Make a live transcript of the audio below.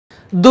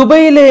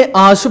ദുബൈയിലെ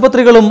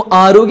ആശുപത്രികളും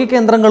ആരോഗ്യ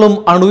കേന്ദ്രങ്ങളും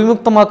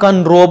അണുവിമുക്തമാക്കാൻ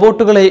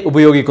റോബോട്ടുകളെ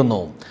ഉപയോഗിക്കുന്നു.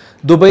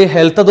 ദുബൈ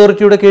ഹെൽത്ത്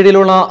അതോറിറ്റിയുടെ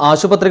കീഴിലുള്ള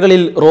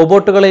ആശുപത്രികളിൽ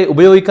റോബോട്ടുകളെ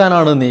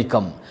ഉപയോഗിക്കാനാണ്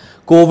നീക്കം.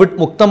 കോവിഡ്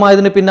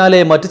മുക്തമായതിന്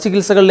പിന്നാലെ മറ്റ്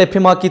ചികിത്സകൾ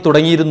ലഭ്യമാക്കി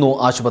തുടങ്ങിയിരുന്നു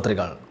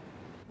ആശുപത്രികൾ.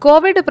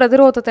 കോവിഡ്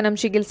പ്രതിരോധത്തിനും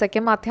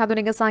ചികിത്സയ്ക്കും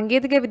അത്യാധുനിക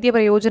സാങ്കേതിക വിദ്യ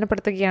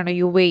പ്രയോജനപ്പെടുത്തുകയാണ്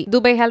UAE.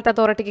 ദുബൈ ഹെൽത്ത്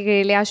അതോറിറ്റിക്ക്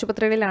കീഴിലെ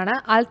ആശുപത്രികളിലാണ്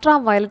അൾട്രാ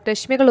വയലറ്റ്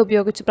രശ്മികൾ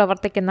ഉപയോഗിച്ച്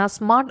പ്രവർത്തിക്കുന്ന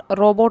സ്മാർട്ട്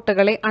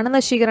റോബോട്ടുകളെ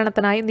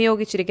അണുനശീകരണത്തിനായി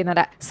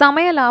നിയോഗിച്ചിരിക്കുന്നത്.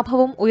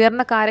 സമയലാഭവും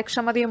ഉയർന്ന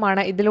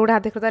കാര്യക്ഷമതയുമാണ് ഇതിലൂടെ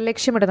അധികൃതർ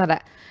ലക്ഷ്യമിടുന്നത്.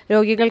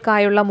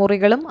 രോഗികൾക്കായുള്ള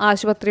മുറികളും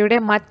ആശുപത്രിയുടെ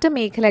മറ്റ്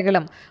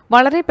മേഖലകളും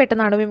വളരെ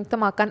പെട്ടെന്ന്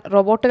അണുവിമുക്തമാക്കാൻ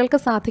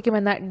റോബോട്ടുകൾക്ക്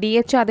സാധിക്കുമെന്ന്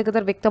DHA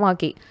അധികൃതർ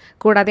വ്യക്തമാക്കി.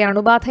 കൂടാതെ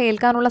അണുബാധ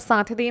ഏൽക്കാനുള്ള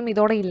സാധ്യതയും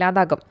ഇതോടെ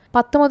ഇല്ലാതാകും.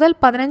 10 മുതൽ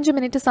 15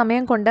 മിനിറ്റ്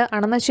സമയം കൊണ്ട്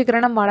അണുനശീകരണം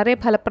വളരെ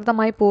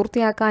ഫലപ്രദമായി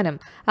പൂർത്തിയാക്കാനും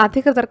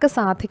അധികൃതർക്ക്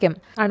സാധിക്കും.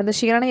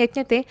 അണുനശീകരണ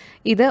യജ്ഞത്തെ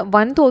ഇത്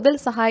വൻതോതിൽ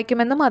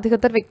സഹായിക്കുമെന്നും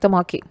അധികൃതർ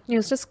വ്യക്തമാക്കി.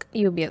 News desk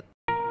UBL.